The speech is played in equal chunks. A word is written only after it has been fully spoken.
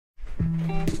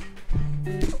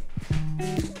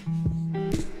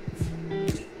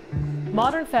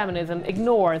Modern feminism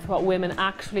ignores what women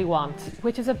actually want,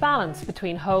 which is a balance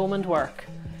between home and work.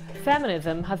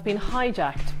 Feminism has been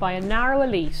hijacked by a narrow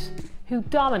elite who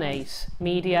dominate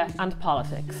media and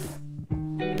politics.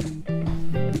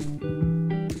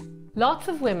 Lots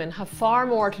of women have far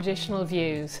more traditional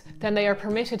views than they are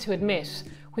permitted to admit,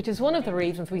 which is one of the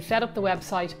reasons we set up the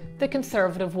website The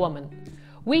Conservative Woman.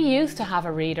 We used to have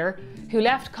a reader who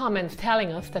left comments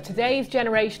telling us that today's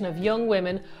generation of young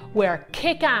women were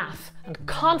kick-ass and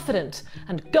confident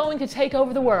and going to take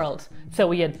over the world, so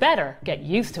we had better get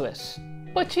used to it.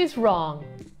 But she's wrong.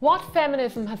 What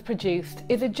feminism has produced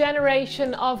is a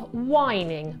generation of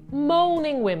whining,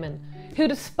 moaning women who,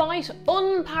 despite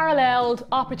unparalleled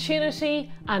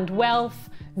opportunity and wealth,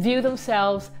 view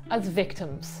themselves as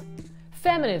victims.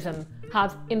 Feminism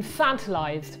has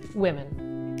infantilised women.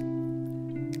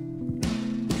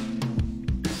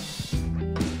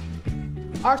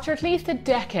 After at least a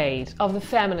decade of the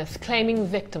feminists claiming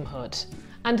victimhood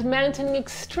and mounting an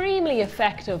extremely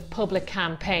effective public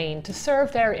campaign to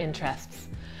serve their interests,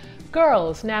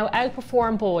 girls now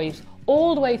outperform boys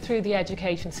all the way through the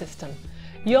education system.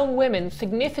 Young women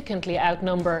significantly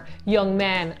outnumber young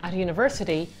men at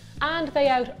university, and they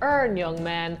out-earn young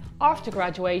men after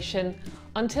graduation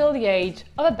until the age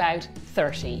of about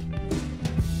 30.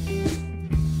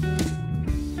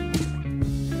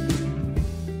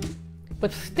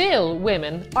 But still,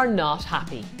 women are not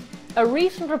happy. A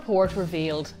recent report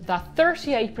revealed that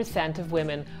 38% of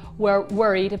women were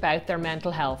worried about their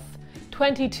mental health,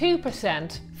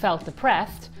 22% felt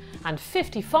depressed, and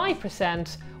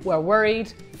 55% were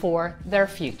worried for their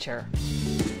future.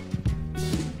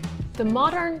 The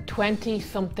modern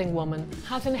 20-something woman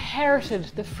has inherited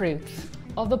the fruits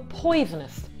of the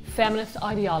poisonous feminist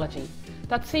ideology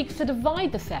that seeks to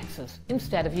divide the sexes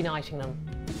instead of uniting them.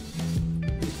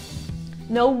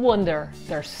 No wonder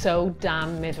they're so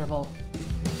damn miserable.